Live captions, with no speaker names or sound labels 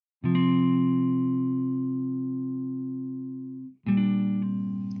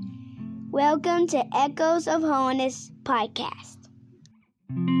Welcome to Echoes of Holiness podcast.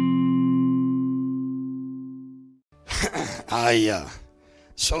 I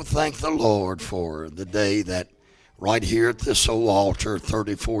so thank the Lord for the day that right here at this old altar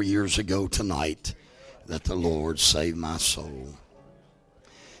 34 years ago tonight that the Lord saved my soul.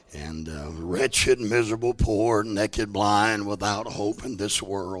 And wretched, miserable, poor, naked, blind, without hope in this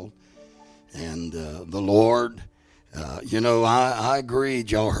world. And the Lord, I agreed.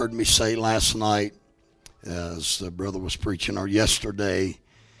 Y'all heard me say last night as the brother was preaching, or yesterday,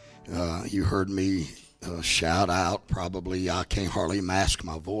 you heard me shout out. Probably I can't hardly mask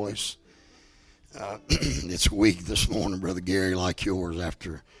my voice. It's weak this morning, Brother Gary, like yours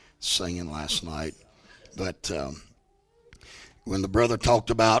after singing last night. But when the brother talked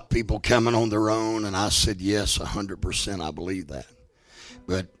about people coming on their own, and I said, yes, 100%, I believe that.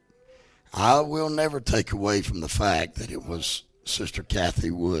 But I will never take away from the fact that it was Sister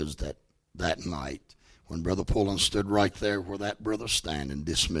Kathy Woods that night when Brother Pullen stood right there where that brother's standing,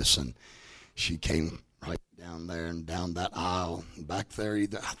 dismissing. She came right down there and down that aisle. Back there,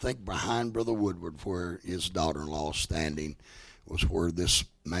 I think behind Brother Woodward, where his daughter-in-law standing, was where this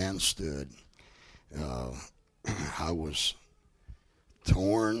man stood. I was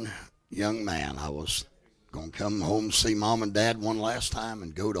torn young man. I was going to come home and see Mom and Dad one last time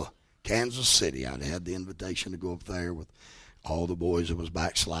and go to Kansas City. I'd had the invitation to go up there with all the boys that was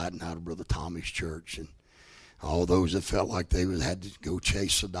backsliding out of Brother Tommy's church and all those that felt like they had to go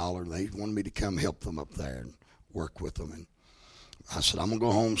chase a dollar. They wanted me to come help them up there and work with them. And I said, I'm going to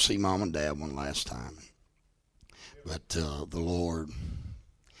go home and see Mom and Dad one last time. But the Lord,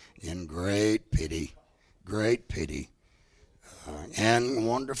 in great pity, and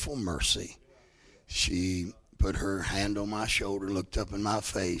wonderful mercy, she put her hand on my shoulder, looked up in my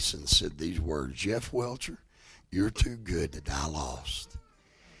face, and said these words, Jeff Welcher, you're too good to die lost.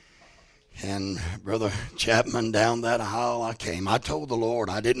 And Brother Chapman, down that aisle I came. I told the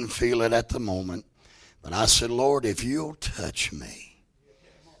Lord, I didn't feel it at the moment, but I said, Lord, if you'll touch me,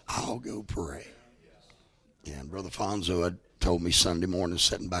 I'll go pray. And Brother Fonzo had told me Sunday morning,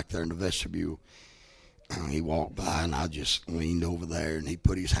 sitting back there in the vestibule, he walked by and I just leaned over there and he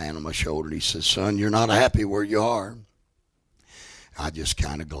put his hand on my shoulder and he said, son, you're not happy where you are. I just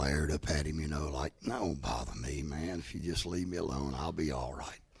kind of glared up at him, like, don't bother me, man. If you just leave me alone, I'll be all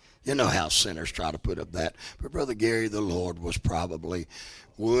right. You know how sinners try to put up that. But Brother Gary, the Lord was probably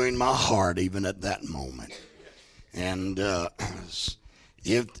wooing my heart even at that moment. And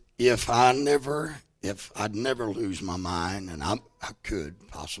if I'd never lose my mind, and I could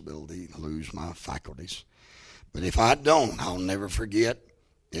possibly lose my faculties, but if I don't, I'll never forget.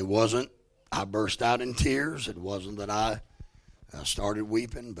 It wasn't I burst out in tears. It wasn't that I started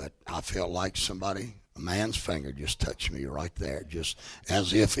weeping, but I felt like a man's finger just touched me right there, just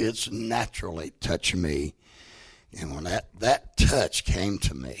as if it's naturally touched me. And when that touch came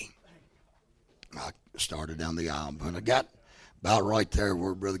to me, I started down the aisle. When I got about right there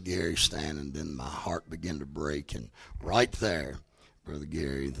where Brother Gary's standing, then my heart began to break. And right there, Brother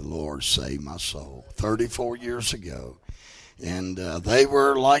Gary, the Lord saved my soul 34 years ago. And they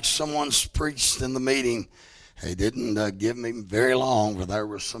were like someone's preached in the meeting. They didn't give me very long, but there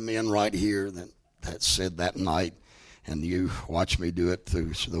were some men right here that said that night, and you watch me do it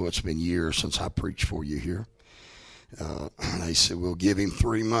through, though it's been years since I preached for you here. They said, we'll give him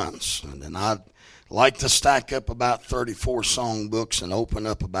 3 months. And then I'd like to stack up about 34 song books and open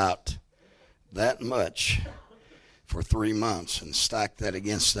up about that much for 3 months and stack that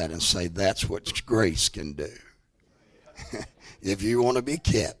against that and say, that's what grace can do. If you want to be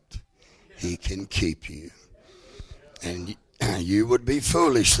kept, he can keep you. And you would be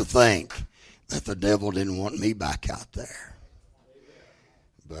foolish to think that the devil didn't want me back out there.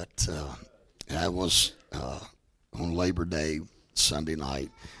 But that was on Labor Day, Sunday night.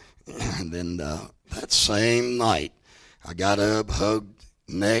 And then that same night, I got up, hugged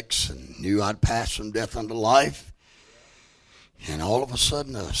necks, and knew I'd passed from death unto life. And all of a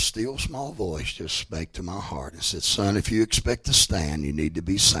sudden, a still small voice just spake to my heart and said, son, if you expect to stand, you need to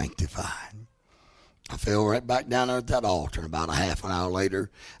be sanctified. I fell right back down there at that altar, and about a half an hour later,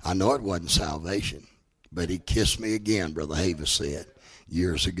 I know it wasn't salvation, but he kissed me again, Brother Havis said,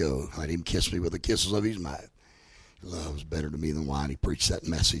 years ago. Let him kiss me with the kisses of his mouth. Love's better to me than wine. He preached that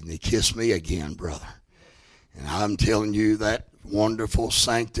message, and he kissed me again, brother. And I'm telling you, that wonderful,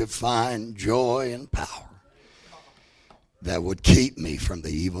 sanctifying joy and power that would keep me from the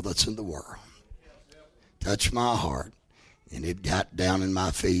evil that's in the world touched my heart. And it got down in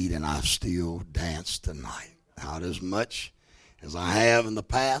my feet, and I still dance tonight. Not as much as I have in the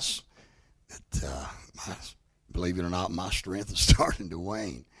past, but believe it or not, my strength is starting to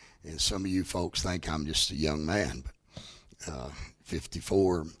wane. And some of you folks think I'm just a young man, but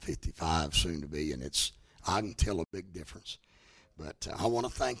 54, 55 soon to be, and I can tell a big difference. But I want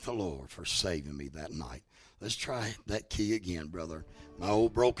to thank the Lord for saving me that night. Let's try that key again, brother. My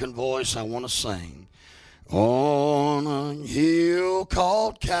old broken voice, I want to sing. On a hill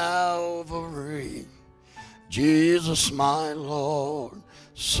called Calvary, Jesus my Lord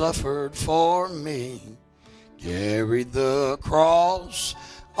suffered for me, carried the cross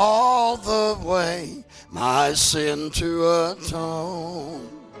all the way, my sin to atone.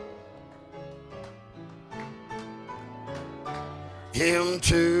 Him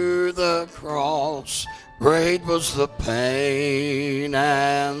to the cross, great was the pain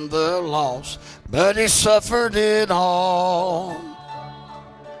and the loss, but he suffered it all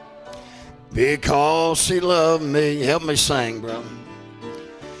because he loved me. Help me sing, brother.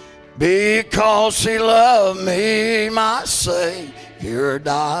 Because he loved me, my Savior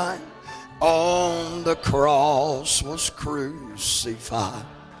died on the cross, was crucified.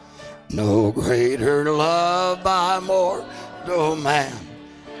 No greater love by mortal man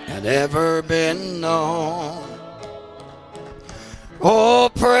had ever been known. Oh,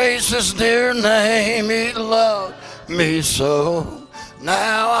 praise his dear name, he loved me so.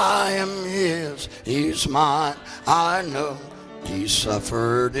 Now I am his, he's mine, I know he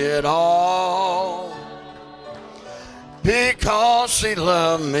suffered it all. Because he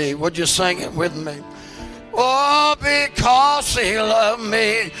loved me. Would you sing it with me? Oh, because he loved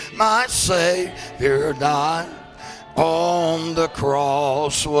me, my Savior died on the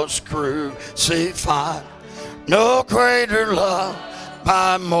cross, was crucified. No greater love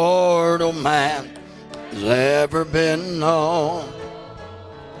by mortal man has ever been known.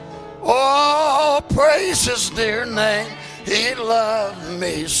 Oh, praise his dear name, he loved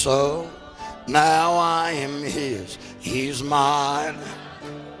me so. Now I am his, he's mine.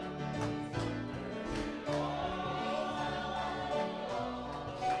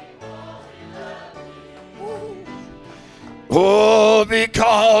 Oh,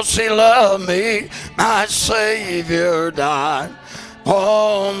 because he loved me, my Savior died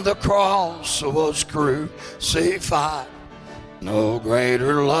on the cross, was crucified. No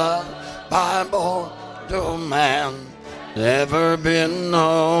greater love by mortal man ever been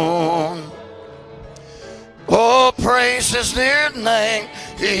known. Oh, praise his dear name,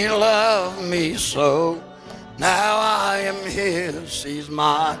 he loved me so. Now I am his, he's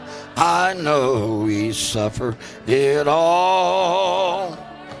mine, I know he suffered it all.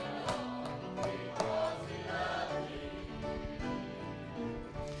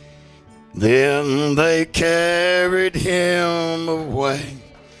 Then they carried him away,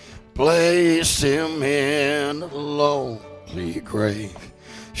 placed him in a lonely grave.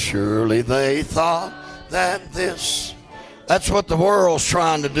 Surely they thought that that's what the world's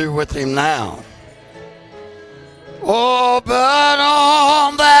trying to do with him now. Oh, but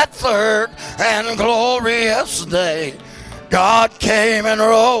on that third and glorious day, God came and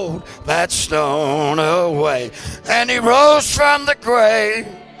rolled that stone away, and he rose from the grave.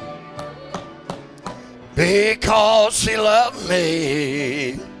 Because he loved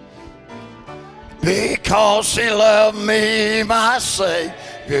me, because he loved me, my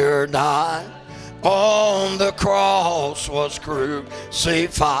Savior died on the cross, was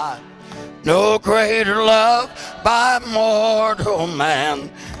crucified. No greater love by mortal man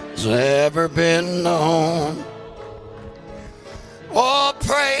has ever been known. Oh,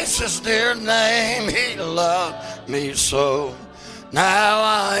 praise his dear name, he loved me so. Now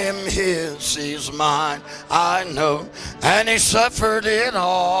I am his, he's mine, I know, and he suffered it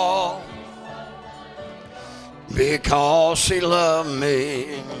all because he loved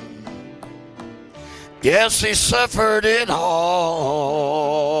me. Yes, he suffered it all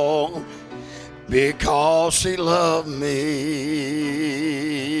because he loved me.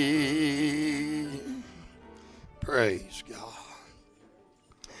 Praise God.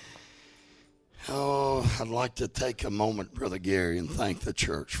 Oh, I'd like to take a moment, Brother Gary, and thank the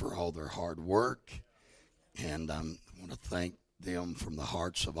church for all their hard work. And I want to thank them from the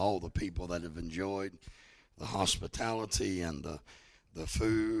hearts of all the people that have enjoyed the hospitality and the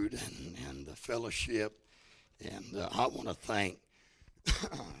food and the fellowship. And I want to thank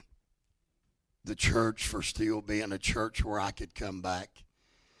the church for still being a church where I could come back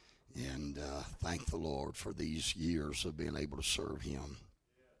and thank the Lord for these years of being able to serve him.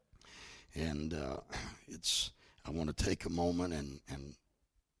 And I want to take a moment and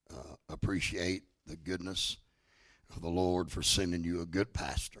appreciate the goodness of the Lord for sending you a good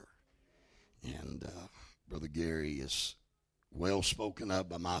pastor. And Brother Gary is well spoken of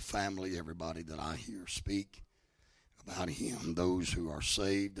by my family, everybody that I hear speak about him, those who are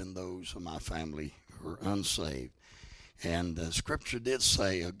saved and those of my family who are unsaved. And Scripture did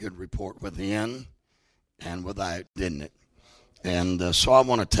say a good report within and without, didn't it? And so I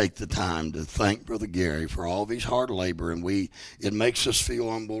want to take the time to thank Brother Gary for all of his hard labor. And it makes us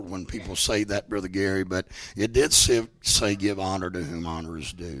feel humbled when people say that, Brother Gary, but it did say give honor to whom honor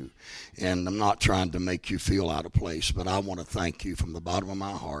is due. And I'm not trying to make you feel out of place, but I want to thank you from the bottom of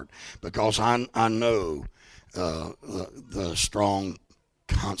my heart, because I know the strong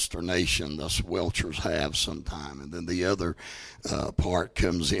consternation the Welchers have sometime, and then the other part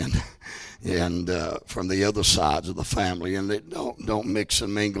comes in, and from the other sides of the family, and they don't mix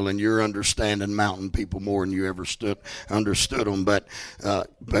and mingle. And you're understanding mountain people more than you ever understood them. But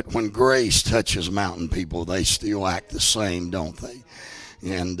when grace touches mountain people, they still act the same, don't they?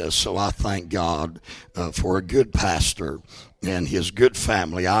 And so I thank God for a good pastor and his good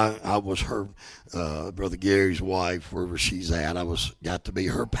family. I was her Brother Gary's wife, wherever she's at. I got to be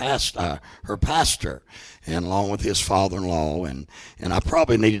her pastor, and along with his father-in-law. And I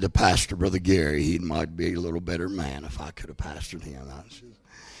probably needed to pastor Brother Gary. He might be a little better man if I could have pastored him.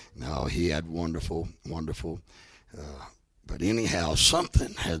 No, he had wonderful. But anyhow,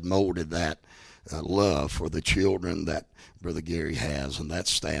 something had molded that love for the children that Brother Gary has, and that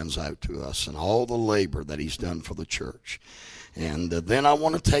stands out to us, and all the labor that he's done for the church. And then I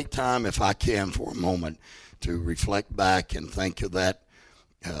want to take time, if I can, for a moment to reflect back and think of that,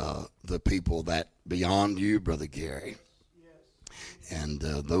 the people that beyond you, Brother Gary, and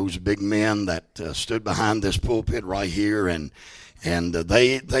those big men that stood behind this pulpit right here, and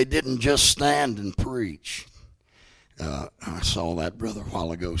they didn't just stand and preach. I saw that brother a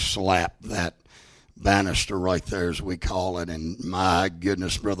while ago slap that banister right there, as we call it, and my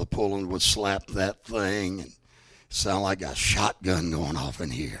goodness, Brother Pullen would slap that thing and sound like a shotgun going off in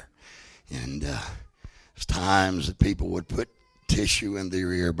here. And there's times that people would put tissue in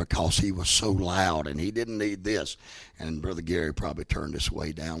their ear because he was so loud, and he didn't need this. And Brother Gary probably turned this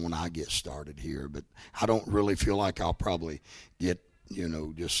way down when I get started here, but I don't really feel like I'll probably get,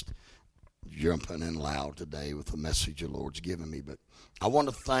 just jumping in loud today with the message the Lord's given me. But I want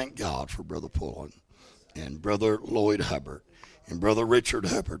to thank God for Brother Pullen and Brother Lloyd Hubbard and Brother Richard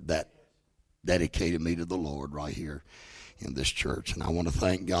Hubbard that dedicated me to the Lord right here in this church. And I want to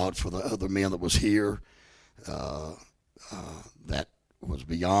thank God for the other men that was here that was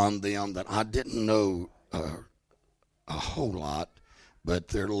beyond them, that I didn't know a whole lot, but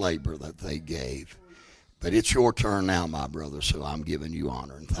their labor that they gave. But it's your turn now, my brother, so I'm giving you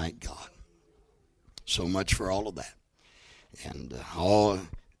honor, and thank God so much for all of that. And all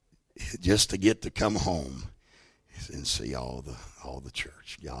just to get to come home and see all the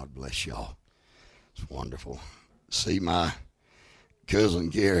church. God bless y'all. It's wonderful. See my cousin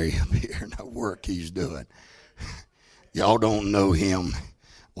Gary up here and the work he's doing. Y'all don't know him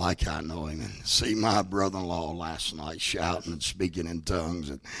like I know him. And see my brother-in-law last night shouting and speaking in tongues.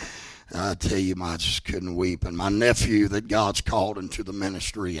 And I tell you, I just couldn't weep. And my nephew that God's called into the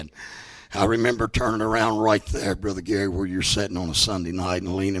ministry. And I remember turning around right there, Brother Gary, where you're sitting on a Sunday night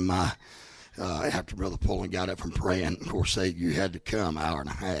and leaning after Brother Pullen got up from praying. Of course, you had to come an hour and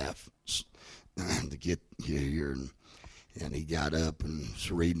a half to get you here. And he got up and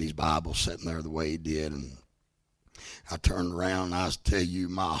was reading his Bible, sitting there the way he did. And I turned around, and I tell you,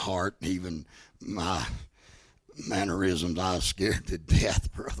 my heart, even my mannerisms, I was scared to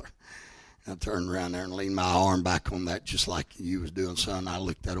death, brother. I turned around there and leaned my arm back on that just like you was doing, son. I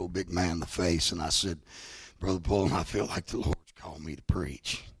looked that old big man in the face, and I said, Brother Pullen, I feel like the Lord's called me to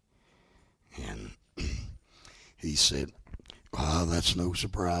preach. And he said, well, that's no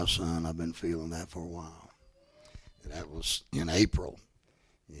surprise, son. I've been feeling that for a while. That was in April.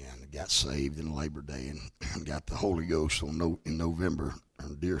 Yeah, and I got saved in Labor Day and got the Holy Ghost in November,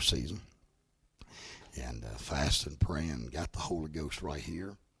 in deer season. And fasting, praying, got the Holy Ghost right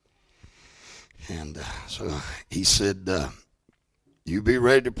here. And so he said, you be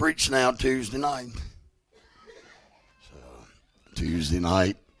ready to preach now Tuesday night. So Tuesday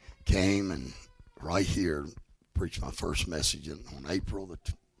night came, and right here preached my first message on April the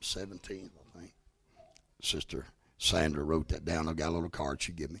 17th, I think. Sister Sandra wrote that down. I got a little card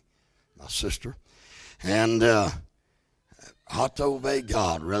she gave me, my sister. And I ought to obey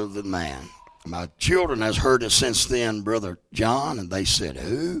God rather than man. My children has heard it since then, Brother John, and they said,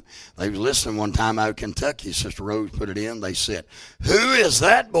 who? They was listening one time out of Kentucky. Sister Rose put it in. They said, who is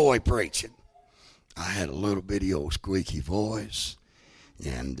that boy preaching? I had a little bitty old squeaky voice,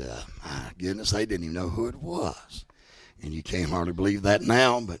 and my goodness, they didn't even know who it was. And you can't hardly believe that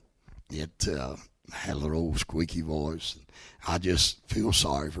now, but it I had a little old squeaky voice. I just feel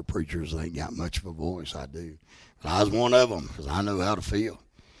sorry for preachers that ain't got much of a voice. I do. But I was one of them because I know how to feel.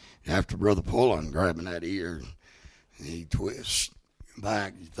 After Brother Pullen grabbing that ear, and he twists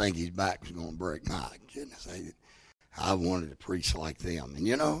back, you think his back was going to break. My goodness, I wanted to preach like them. And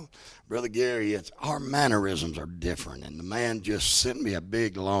you know, Brother Gary, our mannerisms are different. And the man just sent me a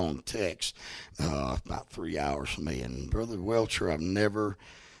big, long text about 3 hours from me. And Brother Welcher, I've never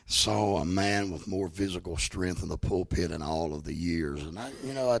saw a man with more physical strength in the pulpit in all of the years. And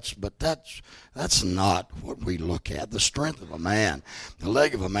that's not what we look at. The strength of a man, the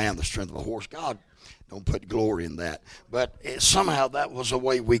leg of a man, the strength of a horse. God don't put glory in that. But somehow that was the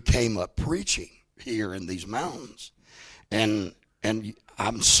way we came up preaching here in these mountains. And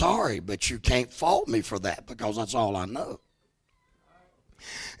I'm sorry, but you can't fault me for that because that's all I know.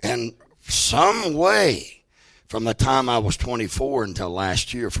 And some way, from the time I was 24 until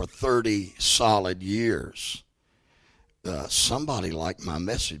last year, for 30 solid years, somebody liked my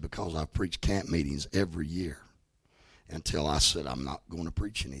message because I preached camp meetings every year until I said I'm not going to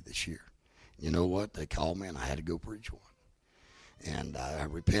preach any this year. You know what? They called me and I had to go preach one. And I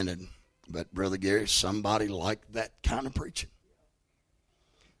repented. But Brother Gary, somebody liked that kind of preaching.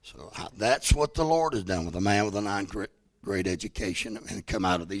 So that's what the Lord has done with a man with a ninth-grade education and come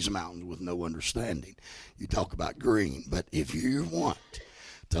out of these mountains with no understanding. You talk about green, but if you want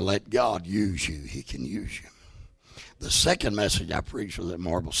to let God use you, he can use you. The second message I preached was at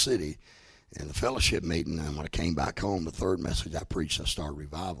Marble City in the fellowship meeting, and when I came back home, the third message I preached, I started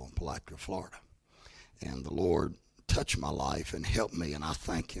revival in Palatka, Florida. And the Lord touched my life and helped me, and I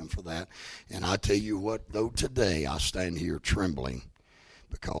thank him for that. And I tell you what, though today I stand here trembling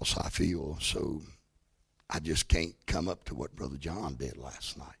because I feel so, I just can't come up to what Brother John did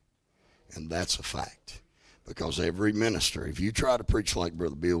last night. And that's a fact. Because every minister, if you try to preach like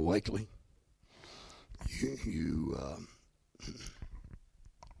Brother Bill Wakely,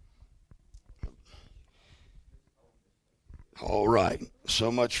 all right,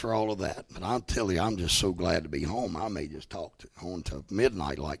 so much for all of that. But I'll tell you, I'm just so glad to be home. I may just talk on to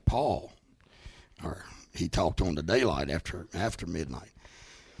midnight like Paul. Or he talked on to daylight after midnight.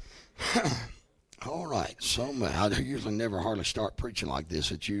 All right, so I usually never hardly start preaching like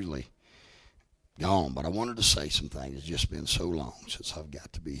this. It's usually gone, but I wanted to say some things. It's just been so long since I've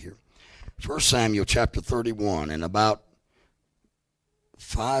got to be here. 1 Samuel chapter 31, and about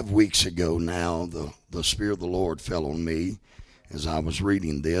 5 weeks ago now, the Spirit of the Lord fell on me as I was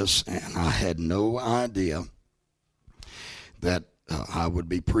reading this, and I had no idea that I would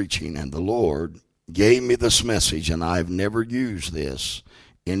be preaching, and the Lord gave me this message, and I've never used this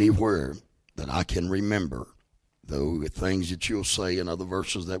anywhere that I can remember. Though things that you'll say and other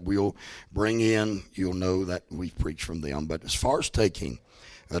verses that we'll bring in, you'll know that we've preached from them. But as far as taking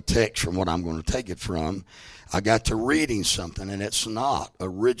a text from what I'm going to take it from, I got to reading something, and it's not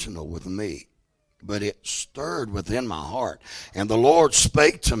original with me, but it stirred within my heart. And the Lord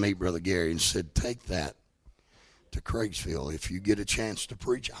spake to me, Brother Gary, and said, take that to Craigsville. If you get a chance to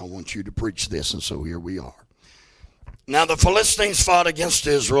preach, I want you to preach this. And so here we are. Now the Philistines fought against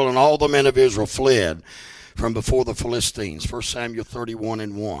Israel, and all the men of Israel fled from before the Philistines. 1 Samuel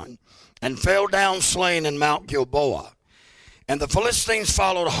 31:1. And fell down slain in Mount Gilboa. And the Philistines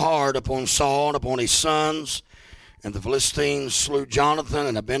followed hard upon Saul and upon his sons. And the Philistines slew Jonathan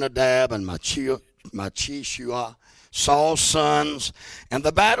and Abinadab and Malchishua, Saul's sons. And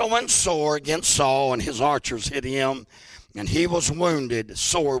the battle went sore against Saul, and his archers hit him. And he was wounded,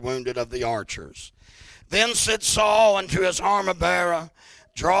 sore wounded of the archers. Then said Saul unto his armor-bearer,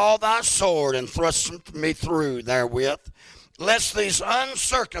 draw thy sword and thrust me through therewith, lest these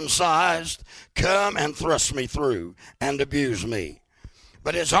uncircumcised come and thrust me through and abuse me.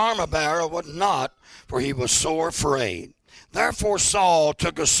 But his armor-bearer would not, for he was sore afraid. Therefore Saul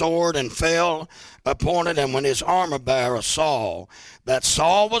took a sword and fell upon it, and when his armor-bearer saw that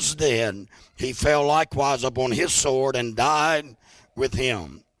Saul was dead, he fell likewise upon his sword and died with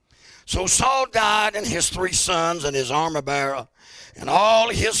him. So Saul died, and his 3 sons, and his armor-bearer, and all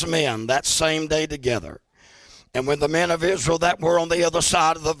his men that same day together. And when the men of Israel that were on the other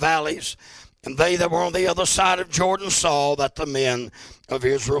side of the valleys, and they that were on the other side of Jordan saw that the men of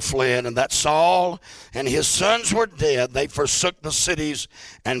Israel fled, and that Saul and his sons were dead, they forsook the cities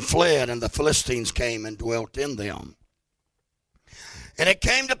and fled, and the Philistines came and dwelt in them. And it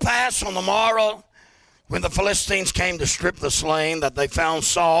came to pass on the morrow, when the Philistines came to strip the slain, that they found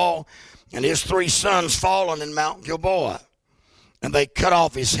Saul and his 3 sons fallen in Mount Gilboa. And they cut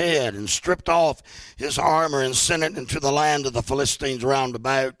off his head and stripped off his armor and sent it into the land of the Philistines round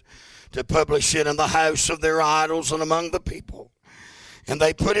about to publish it in the house of their idols and among the people. And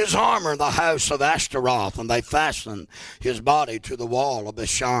they put his armor in the house of Ashtaroth, and they fastened his body to the wall of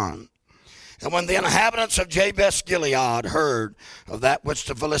Bashan. And when the inhabitants of Jabesh Gilead heard of that which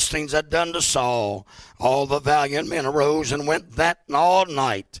the Philistines had done to Saul, all the valiant men arose and went that all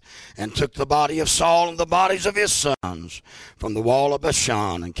night, and took the body of Saul and the bodies of his sons from the wall of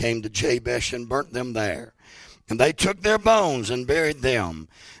Bashan, and came to Jabesh and burnt them there. And they took their bones and buried them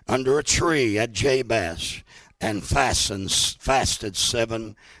under a tree at Jabesh, and fasted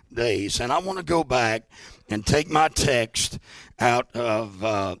 7 days. And I want to go back and take my text out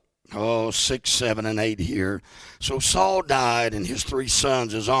of 6, 7, and 8 here. So Saul died, and his 3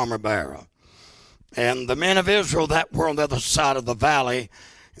 sons, his armor bearer. And the men of Israel that were on the other side of the valley,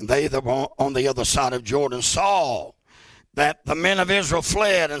 and they that were on the other side of Jordan, saw that the men of Israel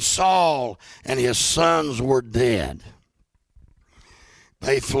fled, and Saul and his sons were dead.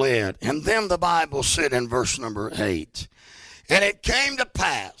 They fled. And then the Bible said in verse number 8, and it came to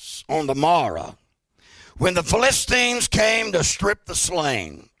pass on the morrow, when the Philistines came to strip the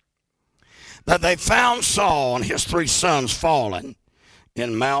slain, that they found Saul and his 3 sons fallen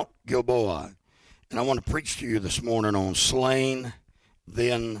in Mount Gilboa. And I want to preach to you this morning on slain,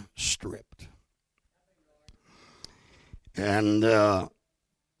 then stripped. And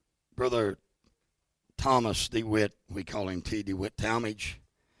Brother Thomas DeWitt, we call him T. DeWitt Talmage,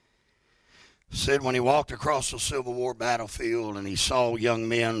 said when he walked across the Civil War battlefield and he saw young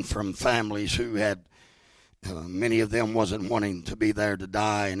men from families who had, many of them wasn't wanting to be there to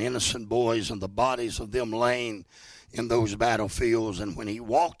die, and innocent boys and the bodies of them laying in those battlefields. And when he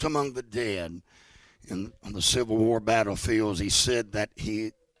walked among the dead on the Civil War battlefields, he said that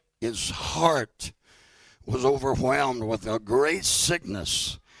his heart was overwhelmed with a great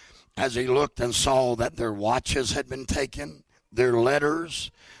sickness as he looked and saw that their watches had been taken, their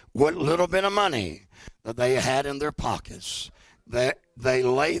letters, what little bit of money that they had in their pockets. They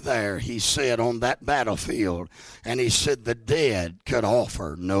lay there, he said, on that battlefield, and he said the dead could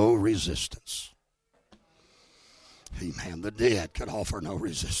offer no resistance. Amen. The dead could offer no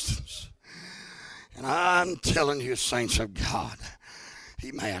resistance. And I'm telling you, saints of God,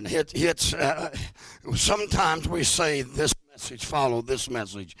 amen, it's sometimes we say this message follow this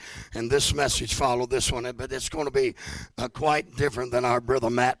message, and this message follow this one, but it's going to be quite different than our brother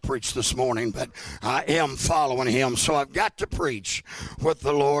Matt preached this morning. But I am following him, so I've got to preach what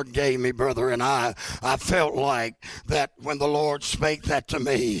the Lord gave me, brother. And I felt like that when the Lord spake that to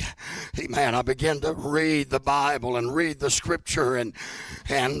me, amen, I began to read the Bible and read the scripture, and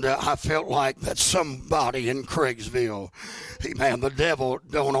I felt like that somebody in Craigsville, amen, the devil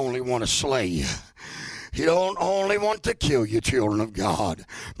don't only want to slay you. He don't only want to kill you, children of God,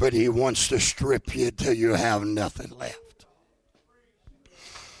 but he wants to strip you till you have nothing left.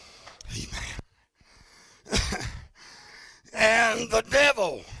 Amen. And the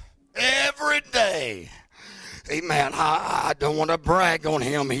devil, every day, amen, I don't want to brag on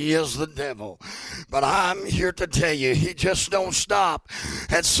him. He is the devil. But I'm here to tell you, he just don't stop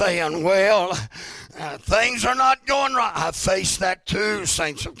at saying, well, things are not going right. I faced that too,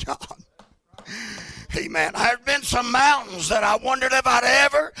 saints of God. Amen. There have been some mountains that I wondered if I'd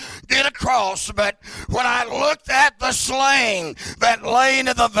ever get across, but when I looked at the slain that lay in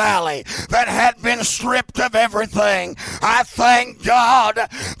the valley that had been stripped of everything, I thank God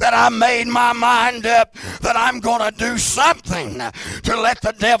that I made my mind up that I'm going to do something to let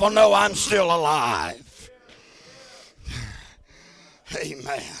the devil know I'm still alive.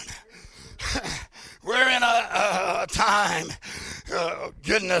 Amen. We're in a time,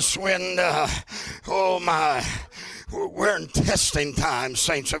 goodness, when, we're in testing time,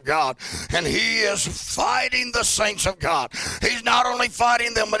 saints of God, and he is fighting the saints of God. He's not only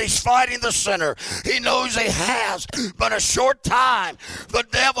fighting them, but he's fighting the sinner. He knows he has but a short time. The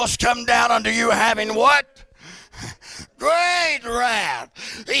devil's come down unto you having what? Great wrath.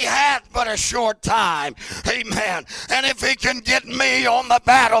 He had but a short time. Amen. And if he can get me on the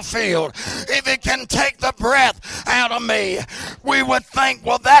battlefield, if he can take the breath out of me, we would think,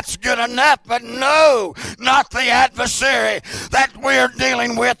 well, that's good enough. But no, not the adversary that we're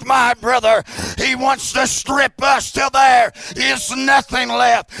dealing with, my brother. He wants to strip us till there is nothing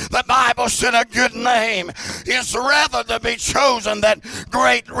left. The Bible said a good name is rather to be chosen than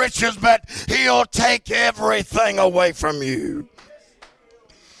great riches, but he'll take everything away from you.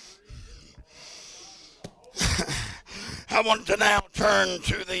 I want to now turn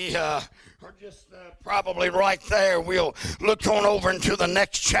to the, probably right there, we'll look on over into the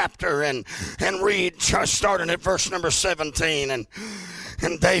next chapter and read, starting at verse number 17. And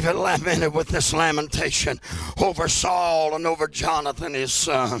David lamented with this lamentation over Saul and over Jonathan his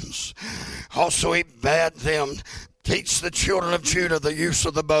sons. Also he bade them Teach the children of Judah the use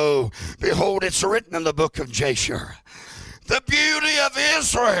of the bow. Behold, it's written in the book of Jasher. The beauty of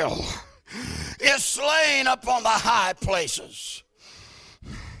Israel is slain upon the high places.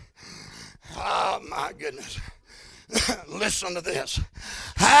 Oh, my goodness. Listen to this.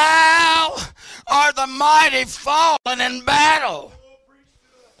 How are the mighty fallen in battle?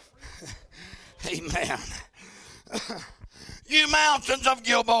 Amen. You mountains of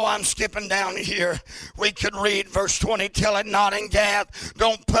Gilboa, I'm skipping down here. We could read verse 20, tell it not in Gath,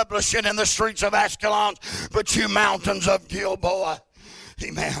 don't publish it in the streets of Ashkelon, but you mountains of Gilboa.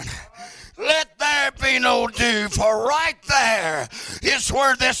 Amen. Let there be no dew, for right there is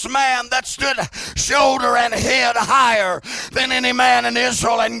where this man that stood shoulder and head higher than any man in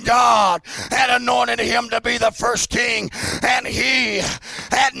Israel, and God had anointed him to be the first king, and he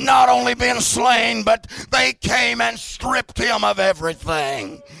had not only been slain, but they came and stripped him of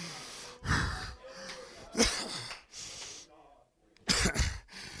everything.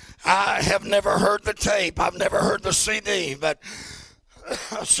 I have never heard the tape, I've never heard the CD, but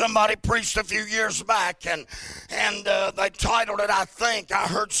somebody preached a few years back, and they titled it, I think, I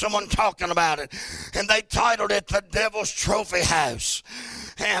heard someone talking about it, and they titled it The Devil's Trophy House.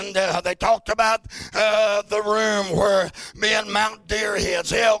 And they talked about the room where men mount deer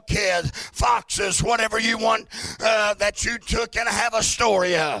heads, elk heads, foxes, whatever you want that you took and have a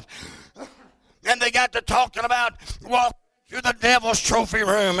story of. And they got to talking about, well, to the devil's trophy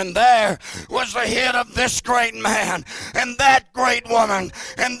room, and there was the head of this great man, and that great woman,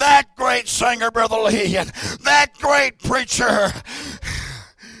 and that great singer, Brother Lee, and that great preacher.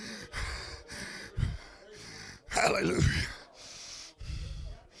 Hallelujah.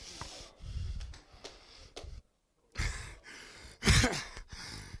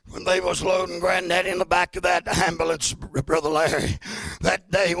 When they was loading Granddaddy in the back of that ambulance, Brother Larry, that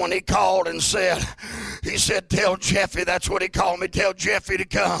day when he called and said, he said, tell Jeffy, that's what he called me, tell Jeffy to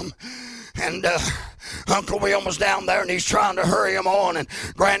come. And Uncle William was down there, and he's trying to hurry him on, and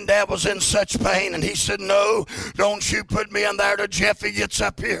Granddad was in such pain, and he said, no, don't you put me in there till Jeffy gets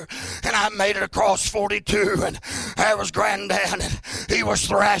up here. And I made it across 42, and there was Granddad, and he was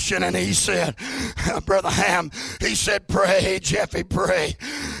thrashing, and he said, Brother Ham, he said, pray, Jeffy, pray.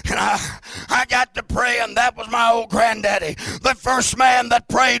 And I got to pray, and that was my old Granddaddy, the first man that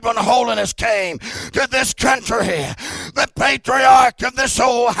prayed when holiness came to this country, the patriarch of this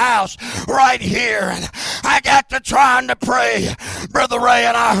old house right here. And I got to trying to pray, Brother Ray,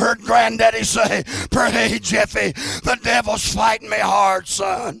 and I heard Granddaddy say, pray, Jeffy, the devil's fighting me hard,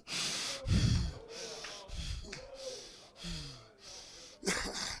 son.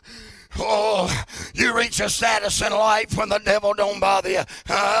 Oh, you reach a status in life when the devil don't bother you.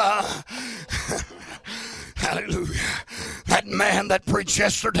 Hallelujah. That man that preached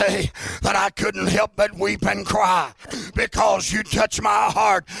yesterday that I couldn't help but weep and cry because you touched my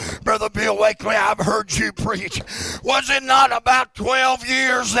heart. Brother Bill Wakely, I've heard you preach. Was it not about 12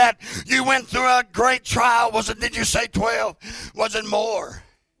 years that you went through a great trial? Was it, did you say 12? Was it more?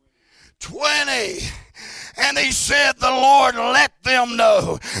 20. And he said, the Lord let them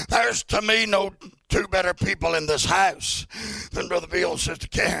know. There's to me no two better people in this house than Brother Bill and Sister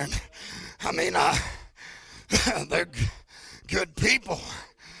Karen. I mean, they're good people.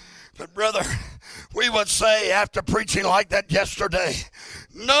 But brother, we would say after preaching like that yesterday,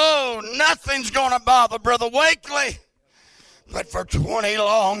 no, nothing's going to bother Brother Wakely. But for 20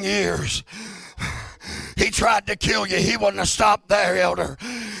 long years, he tried to kill you. He wouldn't have stopped there, elder.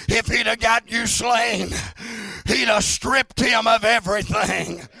 If he'd have got you slain, he'd have stripped him of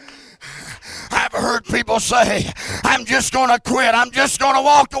everything. I've heard people say, I'm just going to quit. I'm just going to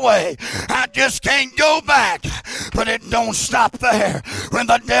walk away. I just can't go back. But it don't stop there. When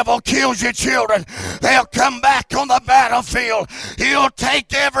the devil kills your children, they'll come back on the battlefield. He'll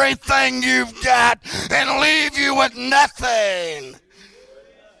take everything you've got and leave you with nothing.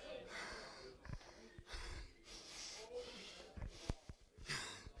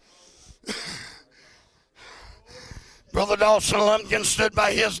 Brother Dawson Lumpkin stood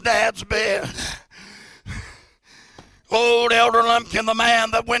by his dad's bed. Old Elder Lumpkin, the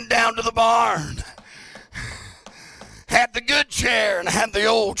man that went down to the barn, had the good chair and had the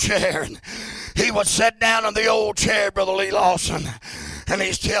old chair. And he would sit down in the old chair, Brother Lee Lawson, and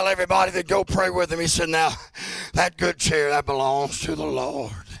he'd tell everybody to go pray with him. He said, now, that good chair, that belongs to the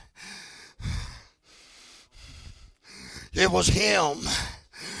Lord. It was him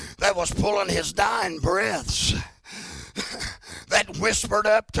that was pulling his dying breaths, that whispered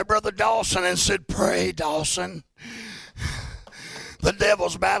up to Brother Dawson and said, pray, Dawson. The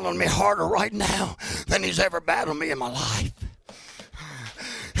devil's battling me harder right now than he's ever battled me in my life.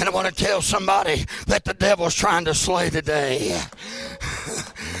 And I want to tell somebody that the devil's trying to slay today.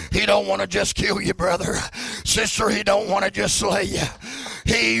 He don't want to just kill you, brother. Sister, he don't want to just slay you.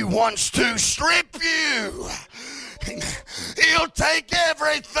 He wants to strip you. He'll take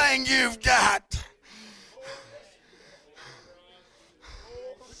everything you've got.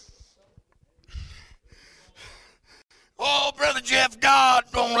 Oh, Brother Jeff, God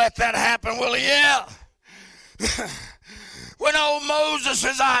don't let that happen, will he? Yeah. When old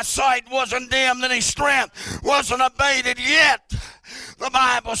Moses' eyesight wasn't dimmed and his strength wasn't abated yet, the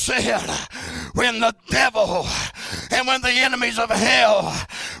Bible said, when the devil and when the enemies of hell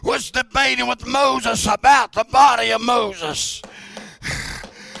was debating with Moses about the body of Moses,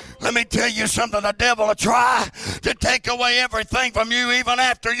 let me tell you something, the devil will try to take away everything from you even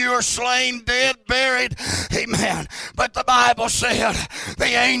after you are slain, dead, buried. Amen. But the Bible said, the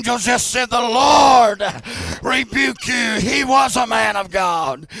angels just said, the Lord rebuke you. He was a man of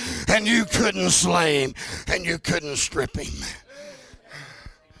God, and you couldn't slay him, and you couldn't strip him.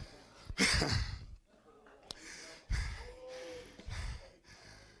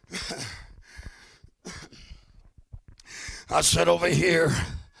 I sat over here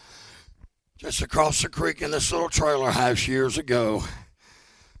just across the creek in this little trailer house years ago.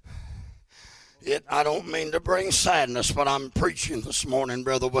 I don't mean to bring sadness, but I'm preaching this morning,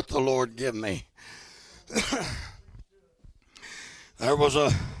 brother, what the Lord give me. There was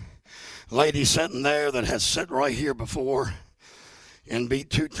a lady sitting there that had sat right here before and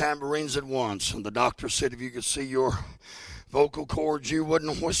beat 2 tambourines at once. And the doctor said if you could see your vocal cords, you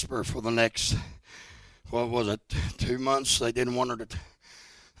wouldn't whisper for the next, 2 months. They didn't want her to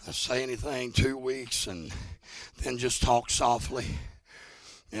say anything, 2 weeks, and then just talk softly.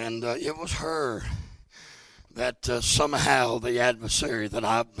 And it was her that somehow the adversary that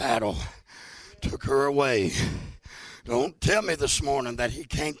I battle took her away. Don't tell me this morning that he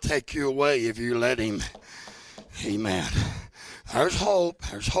can't take you away if you let him. Amen. There's hope.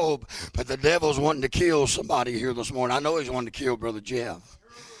 There's hope. But the devil's wanting to kill somebody here this morning. I know he's wanting to kill Brother Jeff.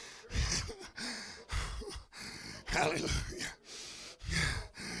 Hallelujah.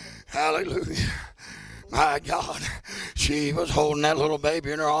 Hallelujah. My God. She was holding that little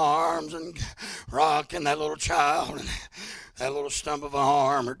baby in her arms and rocking that little child and that little stump of an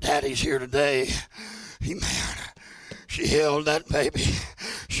arm. Her daddy's here today. Amen. She held that baby.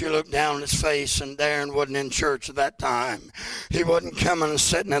 She looked down at his face, and Darren wasn't in church at that time. He wasn't coming and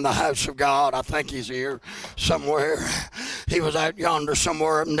sitting in the house of God. I think he's here somewhere. He was out yonder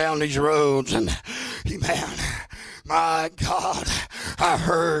somewhere up and down these roads, and amen. My God, I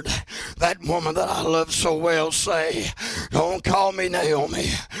heard that woman that I love so well say, don't call me Naomi,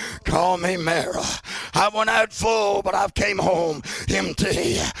 call me Mara. I went out full, but I've came home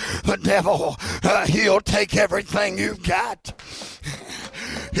empty. The devil, he'll take everything you've got.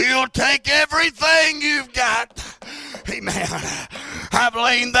 He'll take everything you've got. Amen. I've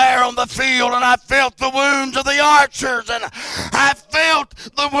lain there on the field and I felt the wounds of the archers, and I felt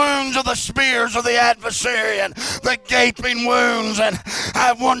the wounds of the spears of the adversary and the gaping wounds, and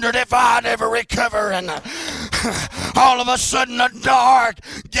I wondered if I'd ever recover. And all of a sudden a dark,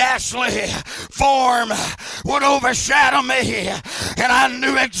 ghastly form would overshadow me, and I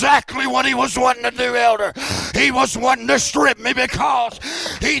knew exactly what he was wanting to do, elder. He was wanting to strip me because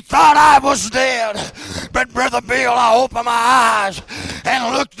he thought I was dead. But Brother Bill, I opened my eyes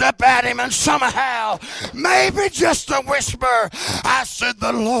and looked up at him, and somehow, maybe just a whisper, I said,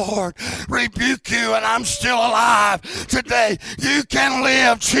 the Lord rebuke you, and I'm still alive today. You can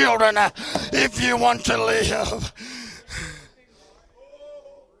live, children, if you want to live.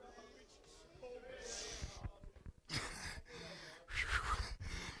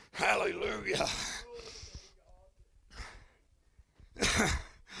 Hallelujah.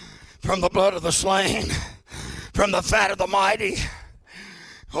 From the blood of the slain, from the fat of the mighty.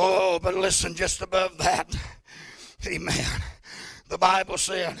 Oh, but listen, just above that, amen, the Bible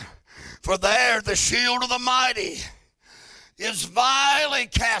said, for there the shield of the mighty is vilely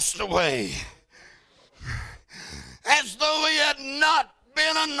cast away, as though he had not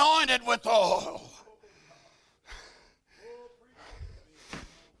been anointed with oil.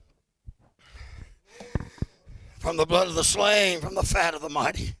 From the blood of the slain, from the fat of the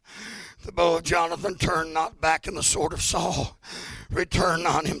mighty, the bow of Jonathan turned not back, and the sword of Saul returned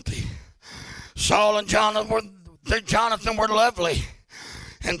not empty. Saul and Jonathan were lovely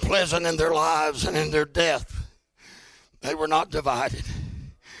and pleasant in their lives, and in their death they were not divided.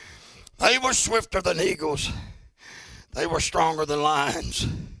 They were swifter than eagles. They were stronger than lions.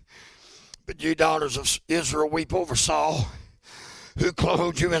 But you daughters of Israel, weep over Saul, who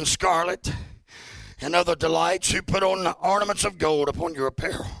clothed you in scarlet and other delights, who put on ornaments of gold upon your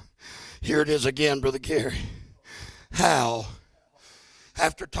apparel. Here it is again, Brother Gary. How,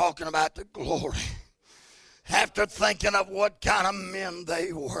 after talking about the glory, after thinking of what kind of men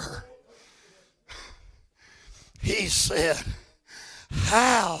they were, he said,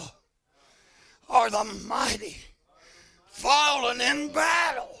 how are the mighty fallen in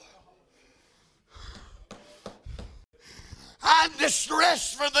battle? I'm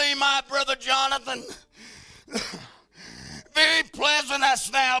distressed for thee, my brother Jonathan. Very pleasant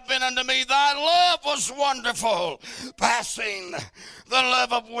hast thou been unto me. Thy love was wonderful, passing the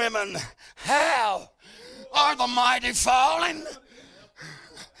love of women. How are the mighty fallen?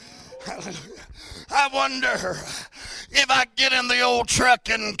 I wonder if I get in the old truck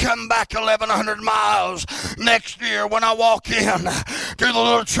and come back 1,100 miles next year when I walk in to the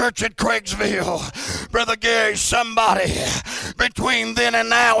little church at Craigsville. Brother Gary, somebody between then and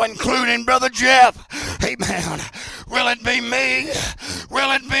now, including Brother Jeff, amen, will it be me?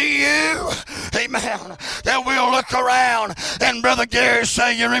 Will it be you? Amen. That we'll look around and Brother Gary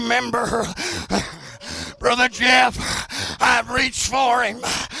say, you remember Brother Jeff, I've reached for him.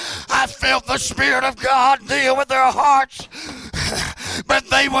 I felt the Spirit of God deal with their hearts, but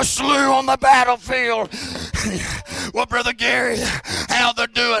they were slew on the battlefield. Well, Brother Gary, how they're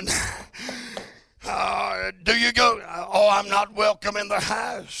doing? Do you go? Oh, I'm not welcome in their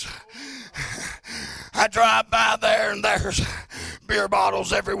house. I drive by there and there's beer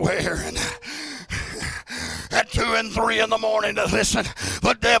bottles everywhere, and at 2 and 3 in the morning, listen,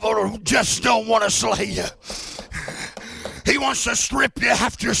 the devil just don't want to slay you. He wants to strip you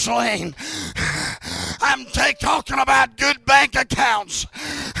after you're slain. I'm talking about good bank accounts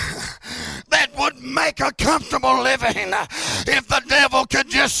that would make a comfortable living. If the devil could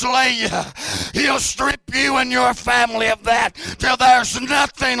just slay you, he'll strip you and your family of that till there's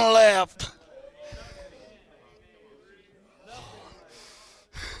nothing left.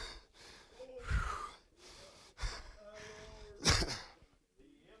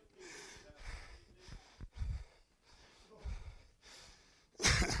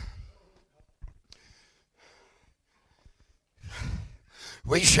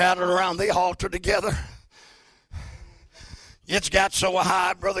 We shouted around the altar together. It's got so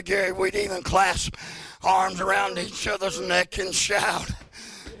high, Brother Gary, we'd even clasp arms around each other's neck and shout.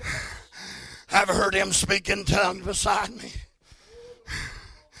 I've heard him speak in tongues beside me.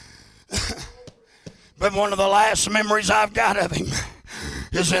 But one of the last memories I've got of him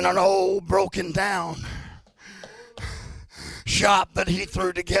is in an old broken down shop that he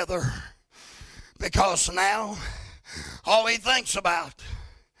threw together, because now all he thinks about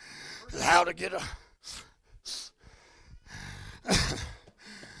is how to get a...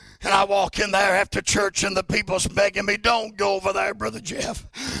 And I walk in there after church and the people's begging me, don't go over there, Brother Jeff.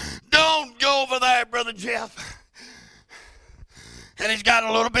 Don't go over there, Brother Jeff. And he's got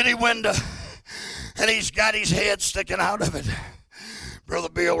a little bitty window and he's got his head sticking out of it. Brother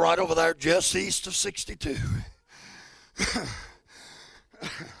Bill, right over there just east of 62.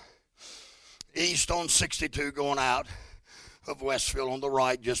 East on 62 going out of Westville on the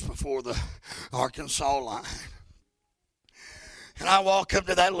right just before the Arkansas line. And I walk up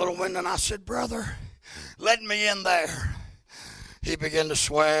to that little window and I said, brother, let me in there. He began to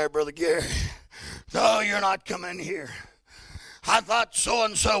swear, Brother Gary, no, you're not coming here. I thought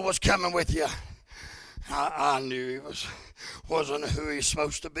so-and-so was coming with you. I knew he wasn't who he's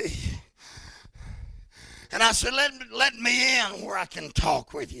supposed to be. And I said, let me in where I can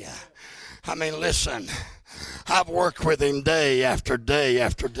talk with you. I mean, listen, I've worked with him day after day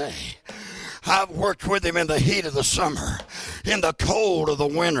after day. I've worked with him in the heat of the summer, in the cold of the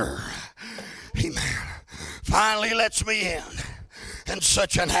winter. Amen. Finally lets me in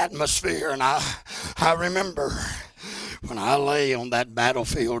such an atmosphere. And I remember when I lay on that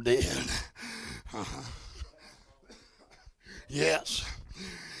battlefield dead. Yes.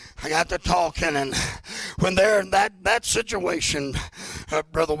 I got to talking, and when they're in that situation,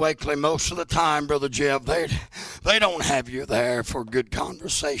 Brother Wakely, most of the time, Brother Jeff, they don't have you there for good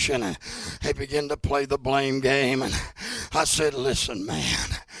conversation, and they begin to play the blame game. And I said, listen, man,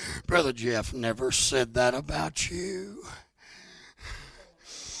 Brother Jeff never said that about you.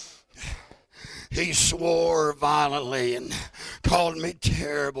 He swore violently and called me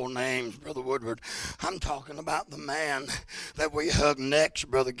terrible names, Brother Woodward. I'm talking about the man that we hugged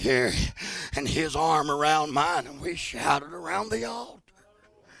next, Brother Gary, and his arm around mine, and we shouted around the altar.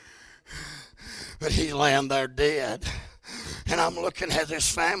 But he's laying there dead, and I'm looking at his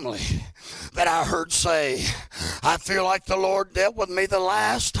family that I heard say, I feel like the Lord dealt with me the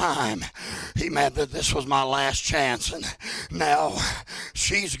last time. He meant that this was my last chance, and now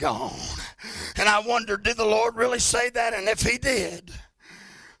she's gone. And I wondered, did the Lord really say that? And if he did,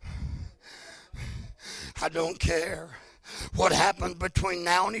 I don't care what happened between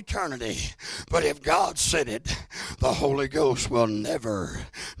now and eternity. But if God said it, the Holy Ghost will never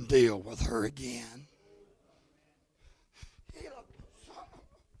deal with her again.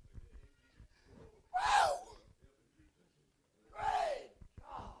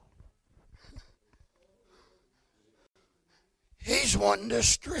 He's wanting to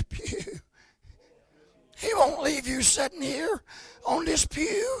strip you. He won't leave you sitting here on this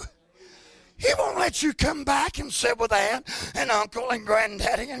pew. He won't let you come back and sit with Aunt and Uncle and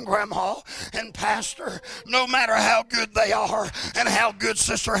Granddaddy and Grandma and Pastor, no matter how good they are and how good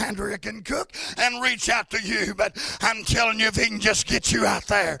Sister Andrea can cook, and reach out to you. But I'm telling you, if he can just get you out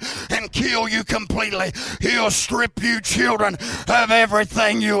there and kill you completely, he'll strip you, children, of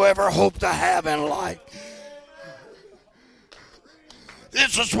everything you ever hope to have in life.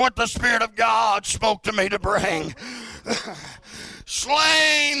 This is what the Spirit of God spoke to me to bring.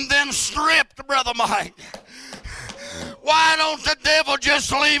 Slain, then stripped, Brother Mike. Why don't the devil just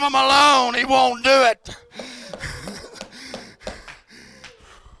leave him alone? He won't do it.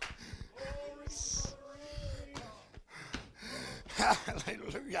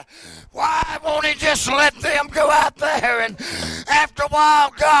 Hallelujah. Why won't he just let them go out there, and after a while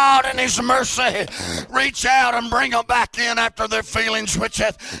God in his mercy reach out and bring them back in after their feelings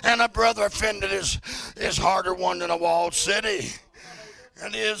switcheth, and a brother offended is harder one than a walled city,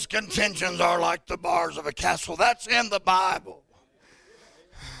 and his contentions are like the bars of a castle. That's in the Bible.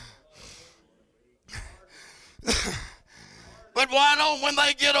 But why don't, when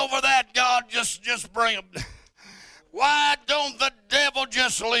they get over that, God just bring them? Why don't the devil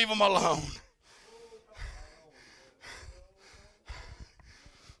just leave them alone?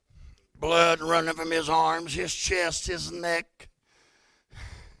 Blood running from his arms, his chest, his neck,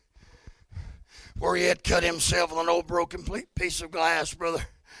 where he had cut himself with an old broken piece of glass, Brother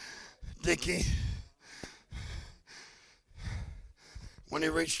Dickie. When he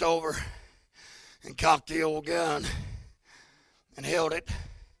reached over and cocked the old gun and held it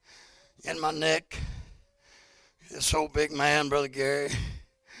in my neck. This old big man, Brother Gary.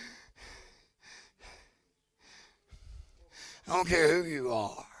 I don't care who you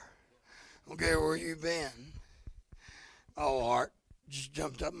are. I don't care where you've been. My whole heart just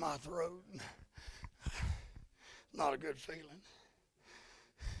jumped up my throat. Not a good feeling.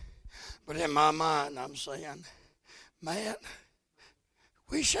 But in my mind, I'm saying, man,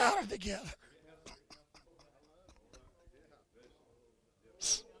 we shouted together.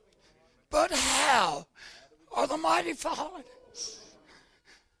 But how are the mighty fallen?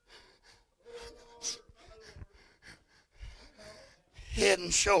 Head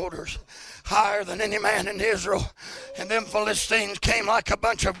and shoulders higher than any man in Israel. And them Philistines came like a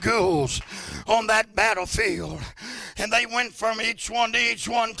bunch of ghouls on that battlefield. And they went from each one to each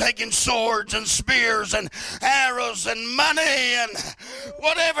one, taking swords and spears and arrows and money and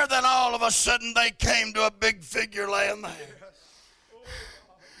whatever. Then all of a sudden they came to a big figure laying there.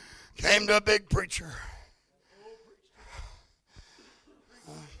 Came to a big preacher.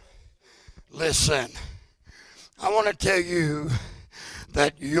 Listen, I want to tell you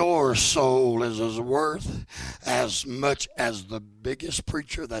that your soul is as worth as much as the biggest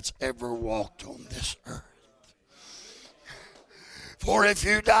preacher that's ever walked on this earth. For if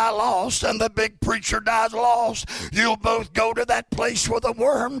you die lost and the big preacher dies lost, you'll both go to that place where the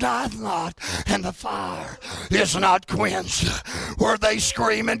worm dieth not and the fire is not quenched, where they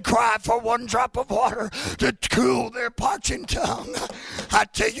scream and cry for one drop of water to cool their parching tongue. I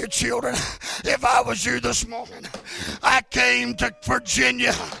tell you, children, if I was you this morning, I came to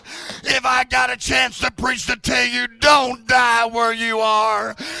Virginia. If I got a chance to preach, to tell you, don't die where you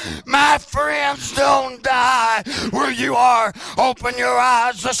are. My friends, don't die where you are. Open your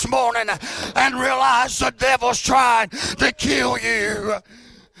eyes this morning and realize the devil's trying to kill you.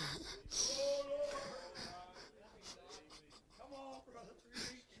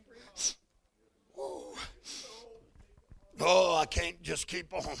 Oh, I can't just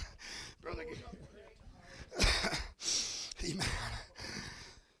keep on, brother. Amen.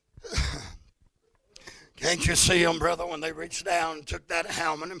 Can't you see them, brother, when they reached down and took that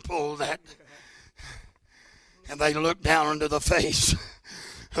helmet and pulled that? And they looked down into the face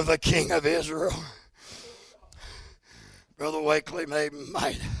of the King of Israel. Brother Wakely,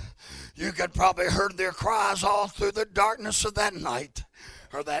 you could probably heard their cries all through the darkness of that night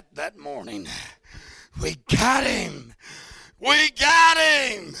or that morning. We got him. We got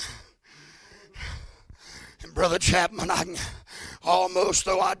him. And Brother Chapman, almost,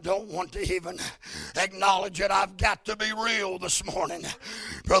 though I don't want to even acknowledge it, I've got to be real this morning.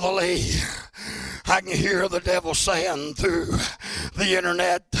 Brother Lee, I can hear the devil saying through the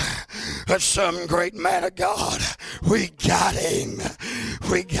internet that some great man of God, we got him.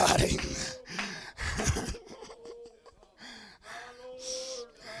 We got him.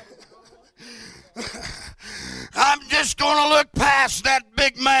 I'm just going to look past that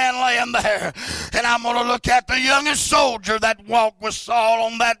big man laying there, and I'm going to look at the youngest soldier that walked with Saul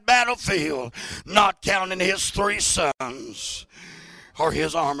on that battlefield, not counting his 3 sons or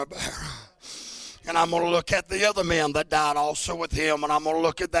his armor bearer. And I'm going to look at the other men that died also with him, and I'm going to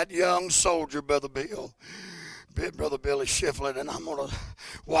look at that young soldier, Brother Billy Shiflett, and I'm going to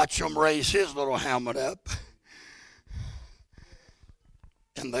watch him raise his little helmet up.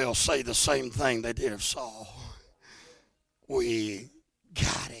 And they'll say the same thing they did of Saul. We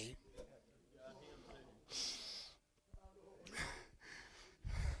got him.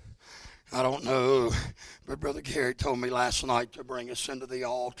 I don't know, but Brother Gary told me last night to bring us into the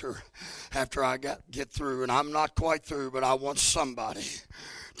altar after I get through, and I'm not quite through, but I want somebody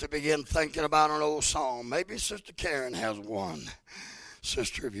to begin thinking about an old song. Maybe Sister Karen has one.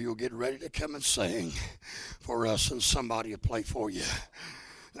 Sister, if you'll get ready to come and sing for us, and somebody will play for you.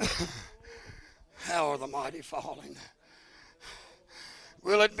 How are the mighty falling?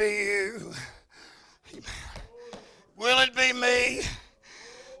 Will it be you? Amen. Will it be me?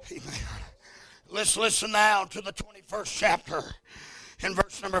 Amen. Let's listen now to the 21st chapter in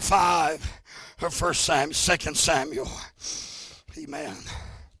verse number 5 of 2 Samuel. Amen.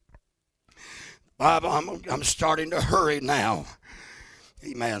 Bible, I'm starting to hurry now.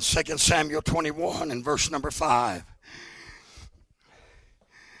 Amen. 2 Samuel 21 and verse number 5.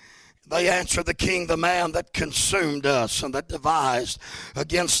 They answered the king, the man that consumed us and that devised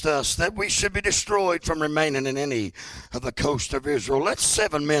against us, that we should be destroyed from remaining in any of the coast of Israel. Let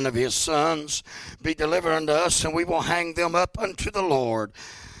 7 men of his sons be delivered unto us, and we will hang them up unto the Lord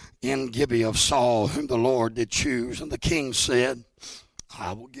in Gibeah of Saul, whom the Lord did choose. And the king said,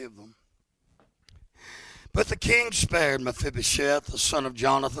 I will give them. But the king spared Mephibosheth, the son of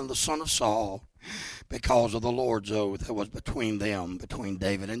Jonathan, the son of Saul, because of the Lord's oath that was between them, between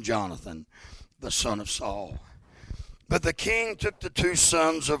David and Jonathan, the son of Saul. But the king took the 2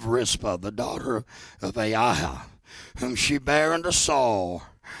 sons of Rizpah, the daughter of Aiah, whom she bare unto Saul,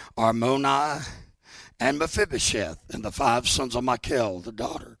 Armoni and Mephibosheth, and the 5 sons of Michal, the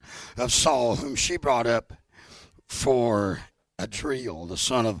daughter of Saul, whom she brought up for Adriel, the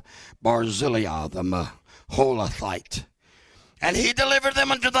son of Barzillai, the Maholathite. And he delivered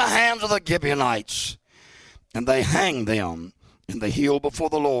them into the hands of the Gibeonites, and they hanged them in the hill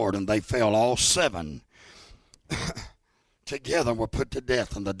before the Lord, and they fell all 7 together, were put to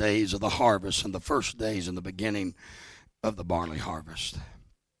death in the days of the harvest, and the first days in the beginning of the barley harvest.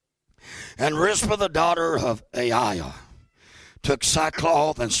 And Rizpah, the daughter of Aiah, took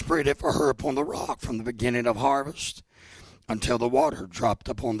sackcloth and spread it for her upon the rock from the beginning of harvest until the water dropped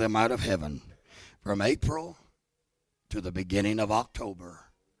upon them out of heaven, from April to the beginning of October,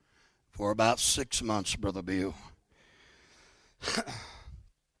 for about 6 months, Brother Bill.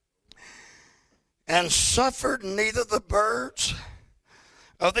 And suffered neither the birds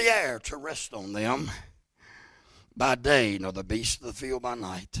of the air to rest on them by day, nor the beasts of the field by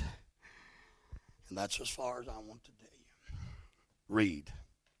night. And that's as far as I want to tell you. Read.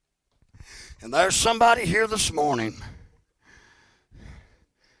 And there's somebody here this morning.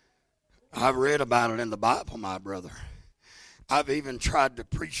 I've read about it in the Bible, my brother. I've even tried to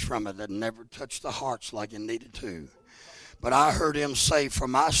preach from it and never touched the hearts like it needed to. But I heard him say, for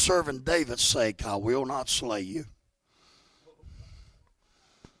my servant David's sake, I will not slay you.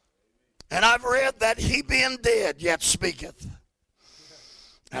 And I've read that he being dead yet speaketh.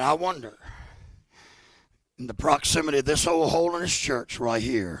 And I wonder, in the proximity of this old holiness church right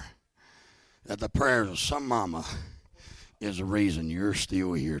here, that the prayers of some mama is the reason you're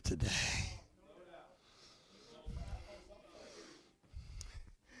still here today.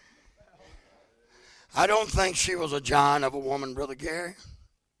 I don't think she was a giant of a woman, Brother Gary.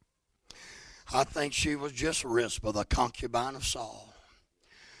 I think she was just Rizpah, the concubine of Saul.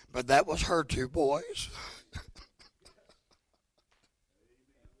 But that was her 2 boys.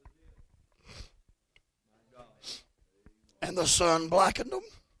 And the sun blackened them,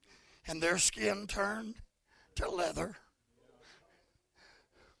 and their skin turned to leather.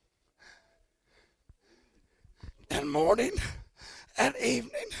 And morning and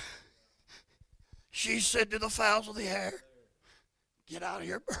evening, she said to the fowls of the air, get out of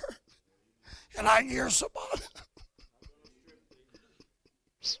here, bird. And I can hear somebody.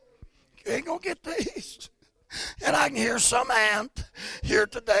 You ain't going to get these. And I can hear some aunt here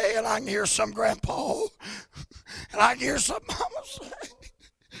today, and I can hear some grandpa, and I can hear some mama say,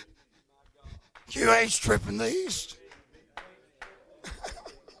 You ain't stripping these.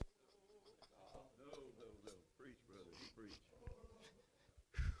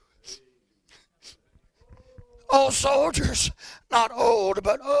 Oh, soldiers, not old,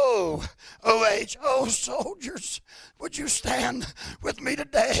 but O-H, oh, soldiers, would you stand with me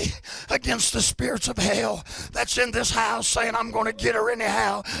today against the spirits of hell that's in this house saying, I'm going to get her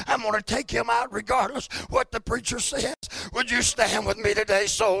anyhow. I'm going to take him out regardless what the preacher says. Would you stand with me today,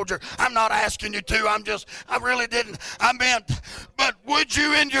 soldier? I'm not asking you to. I really didn't. I meant, but would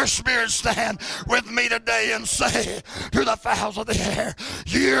you in your spirit stand with me today and say to the fowls of the air,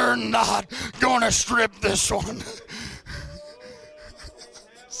 you're not going to strip this one.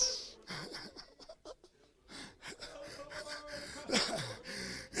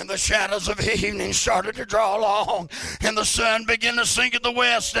 And the shadows of evening started to draw long, and the sun began to sink in the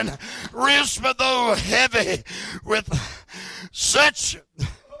west, and Rizpah, though heavy with such,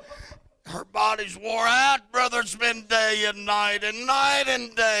 her body's wore out, brother. It's been day and night and night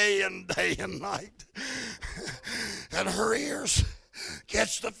and day and day and night. And her ears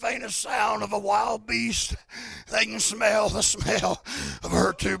catch the faintest sound of a wild beast. They can smell the smell of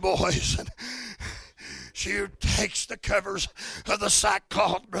her two boys. And she takes the covers of the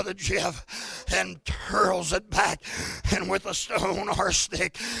sackcloth, Brother Jeff, and hurls it back. And with a stone or a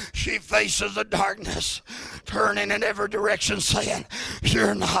stick, she faces the darkness, turning in every direction, saying,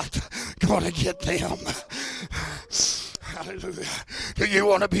 you're not going to get them. Hallelujah. Do you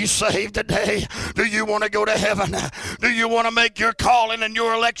want to be saved today? Do you want to go to heaven? Do you want to make your calling and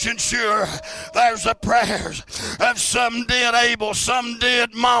your election sure? There's the prayers of some did Abel, some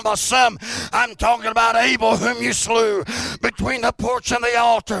did Mama, some. I'm talking about Abel whom you slew between the porch and the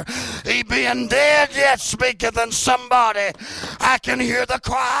altar. He being dead yet speaketh, and somebody, I can hear the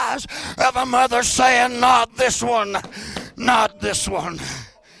cries of a mother saying, not this one, not this one.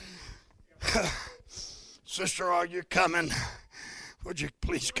 Sister, are you coming? Would you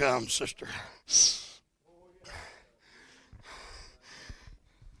please come, sister?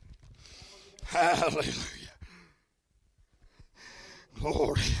 Hallelujah.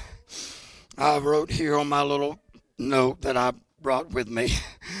 Lord, I wrote here on my little note that I brought with me,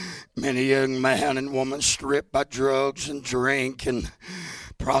 many young man and woman stripped by drugs and drink and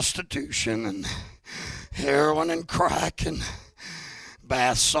prostitution and heroin and crack and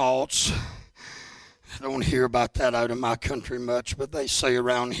bath salts. I don't hear about that out in my country much, but they say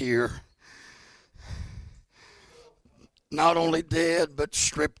around here, not only dead, but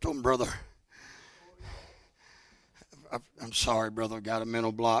stripped them, brother. I'm sorry, brother, I got a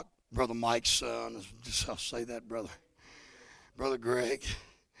mental block. Brother Mike's son, I'll say that, brother. Brother Greg,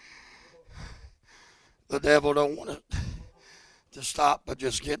 the devil don't want it to stop by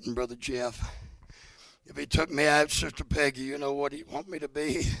just getting Brother Jeff. If he took me out, Sister Peggy, you know what he'd want me to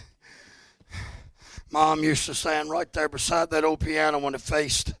be? Mom used to stand right there beside that old piano when it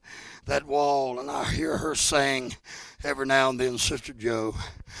faced that wall, and I hear her sing every now and then, Sister Joe,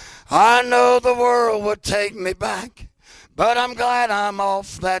 I know the world would take me back, but I'm glad I'm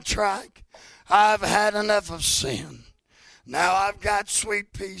off that track. I've had enough of sin. Now I've got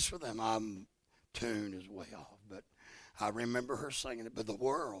sweet peace with them. My tune is way off, but I remember her singing it. But the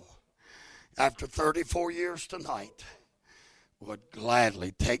world, after 34 years tonight, would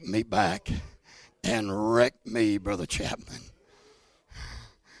gladly take me back and wreck me, Brother Chapman.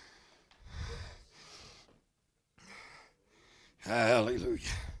 Hallelujah.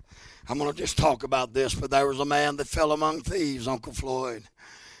 I'm going to just talk about this, but there was a man that fell among thieves, Uncle Floyd.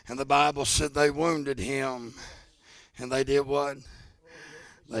 And the Bible said they wounded him. And they did what?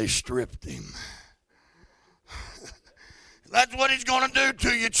 They stripped him. That's what he's going to do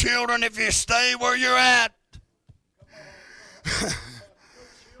to you, children, if you stay where you're at.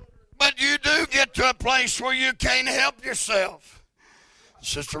 But you do get to a place where you can't help yourself.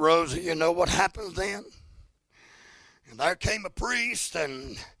 Sister Rosie, you know what happens then? And there came a priest,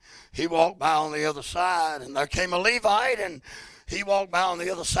 and he walked by on the other side. And there came a Levite, and he walked by on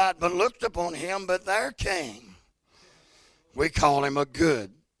the other side, but looked upon him. But there came, we call him a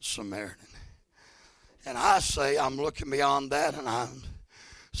good Samaritan. And I say, I'm looking beyond that, and I'm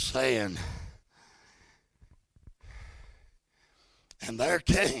saying, and there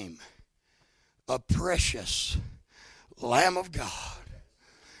came a precious Lamb of God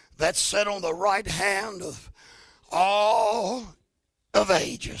that sat on the right hand of all of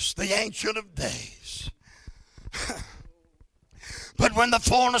ages, the Ancient of Days. But when the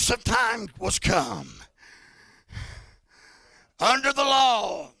fullness of time was come, under the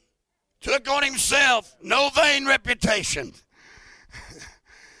law, took on himself no vain reputation,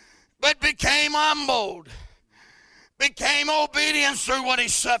 but became humbled, became obedient through what he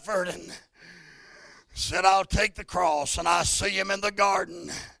suffered, and Said, I'll take the cross. And I see him in the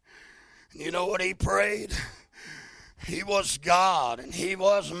garden. And you know what he prayed? He was God and he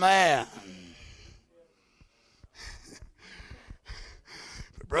was man.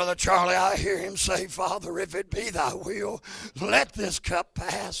 But Brother Charlie, I hear him say, Father, if it be thy will, let this cup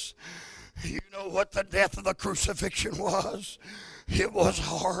pass. You know what the death of the crucifixion was? It was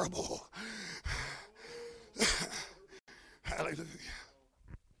horrible. Hallelujah.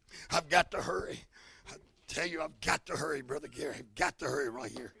 I've got to hurry. I tell you, I've got to hurry, Brother Gary. I've got to hurry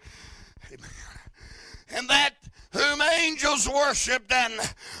right here. Amen. And that whom angels worshipped and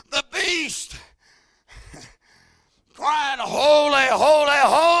the beast crying, holy, holy,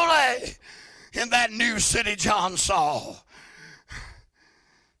 holy, in that new city John saw.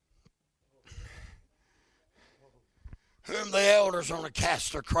 Whom the elders on the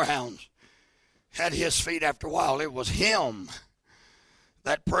cast their crowns at his feet. After a while, it was him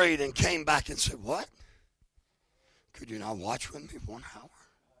that prayed and came back and said, what? Could you not watch with me 1 hour?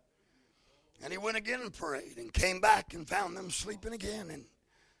 And he went again and prayed and came back and found them sleeping again. And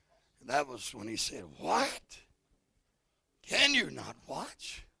that was when he said, what? Can you not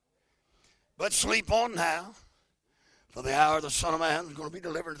watch? But sleep on now, for the hour of the Son of Man is going to be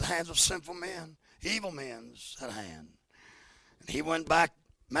delivered into the hands of sinful men, evil men is at hand. And he went back,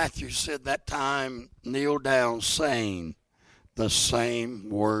 Matthew said that time, kneeled down, saying the same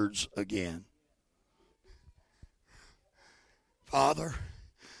words again. Father,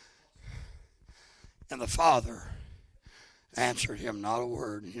 and the Father answered him not a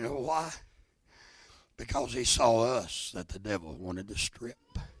word. You know why? Because he saw us that the devil wanted to strip.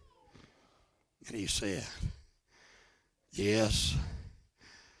 And he said, yes,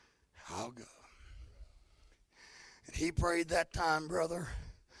 I'll go. And he prayed that time, brother,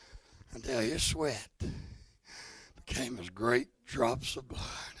 until his sweat became as great drops of blood.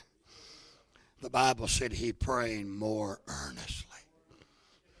 The Bible said he prayed more earnestly.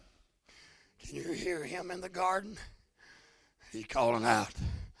 Can you hear him in the garden? He's calling out.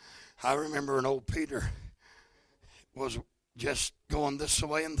 I remember an old Peter was just going this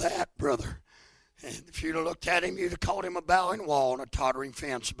way and that, brother. And if you'd have looked at him, you'd have called him a bowing wall and a tottering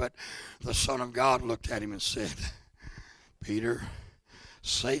fence. But the Son of God looked at him and said, Peter,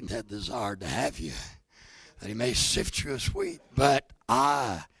 Satan had desired to have you, that he may sift you as wheat, but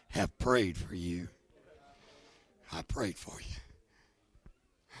I have prayed for you. I prayed for you.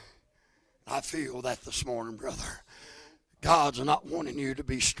 I feel that this morning, brother. God's not wanting you to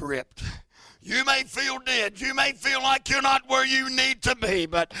be stripped. You may feel dead. You may feel like you're not where you need to be.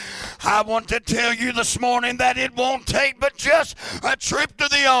 But I want to tell you this morning that it won't take but just a trip to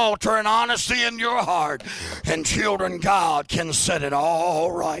the altar and honesty in your heart. And children, God can set it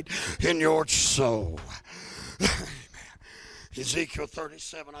all right in your soul. Ezekiel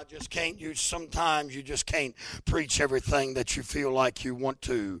 37, I just can't use. Sometimes you just can't preach everything that you feel like you want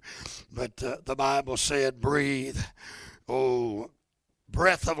to. But the Bible said, breathe,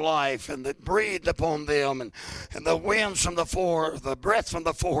 breath of life, and that breathed upon them, and the winds from the breath from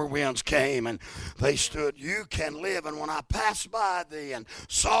the four winds came, and they stood. You can live, and when I passed by thee and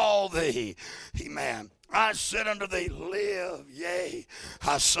saw thee, amen, I said unto thee, live, yea,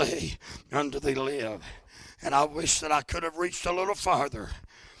 I say unto thee, live. And I wish that I could have reached a little farther.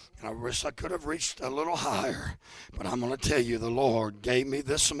 And I wish I could have reached a little higher. But I'm going to tell you, the Lord gave me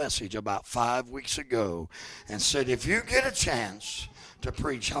this message about 5 weeks ago and said, if you get a chance to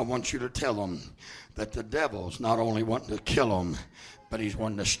preach, I want you to tell them that the devil's not only wanting to kill them, but he's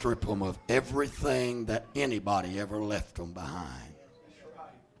wanting to strip them of everything that anybody ever left them behind.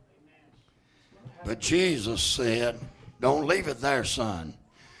 But Jesus said, don't leave it there, son.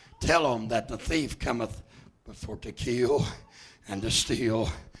 Tell them that the thief cometh for to kill and to steal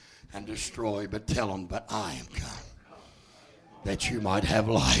and destroy. But tell them, but I am come that you might have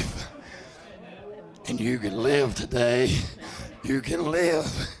life. And you can live today. You can live.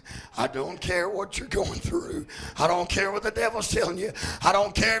 I don't care what you're going through. I don't care what the devil's telling you. I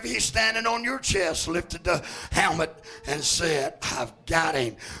don't care if he's standing on your chest, lifted the helmet and said, I've got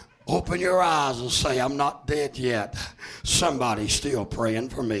him. Open your eyes and say, I'm not dead yet. Somebody's still praying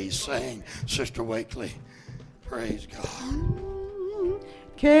for me. Saying, Sister Wakely, praise God.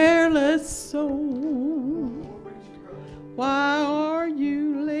 Careless soul, why are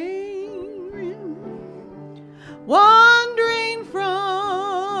you lingering, wandering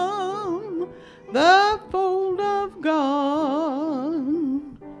from the fold of God?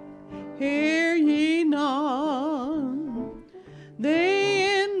 Hear ye not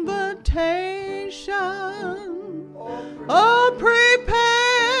the invitation? Oh, prepare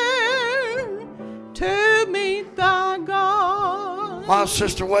to meet thy God. While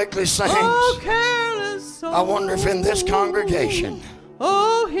Sister Wakely sings, Oh, careless soul. I wonder if in this congregation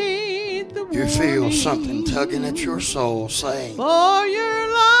Oh, heed the you feel warning. something tugging at your soul saying, For your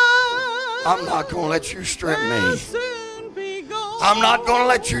life I'm not going to let you strip will me. soon be gone. I'm not going to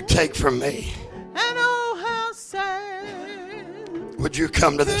let you take from me. And oh, how sad Would you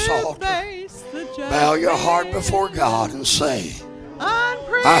come to this to altar? face the Bow your heart judgment. before God and say,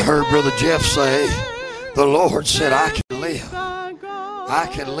 Unprepared I heard Brother Jeff say, the Lord said I can live. by God. I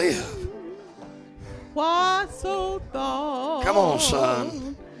can live. Why so thought? Come on,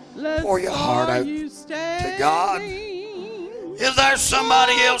 son. Pour your heart out to God. Is there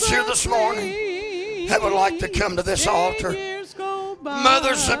somebody else here this morning that would like to come to this altar?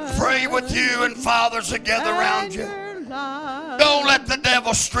 Mothers that pray with you and fathers that gather around you. Don't let the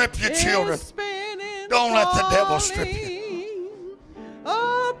devil strip your children. Don't let the devil strip you.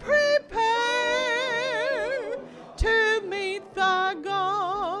 Oh, prepare to meet thy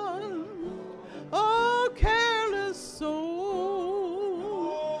God. Oh, careless soul.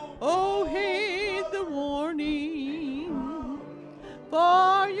 Oh, heed the warning.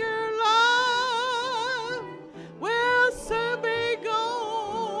 For your life will soon be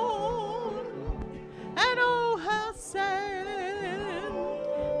gone. And oh, how sad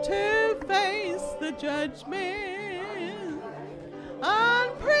to face the judgment,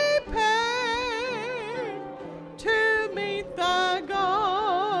 unprepared to meet thy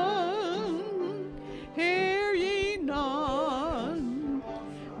God. Hear ye not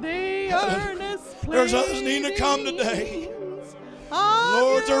the earnest There's others need to come today.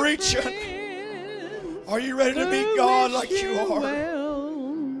 Lord's a reaching. Are you ready to meet God like you are?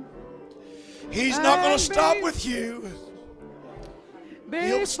 He's not going to stop with you.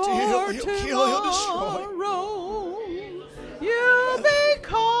 He'll steal, he'll kill, he'll destroy. You'll be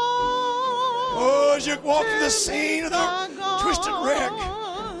called. Oh, as you walk through the scene of the twisted wreck,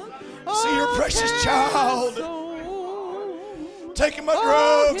 see your precious child taking my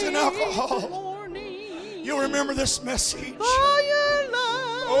drugs and alcohol. You'll remember this message.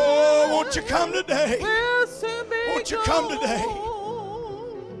 Oh, won't you come today? Won't you come today?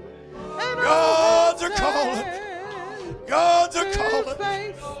 Gods are calling. Gods are calling.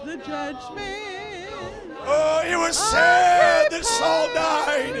 The judgment. Oh, it was sad that Saul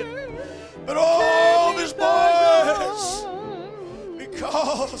died, but all of his boys,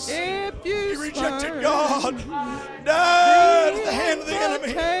 because he rejected God, died at the hand of the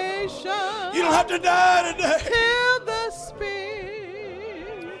enemy. You don't have to die today.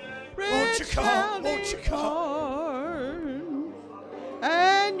 Won't you come? Won't you come?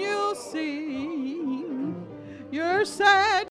 And you'll see your sad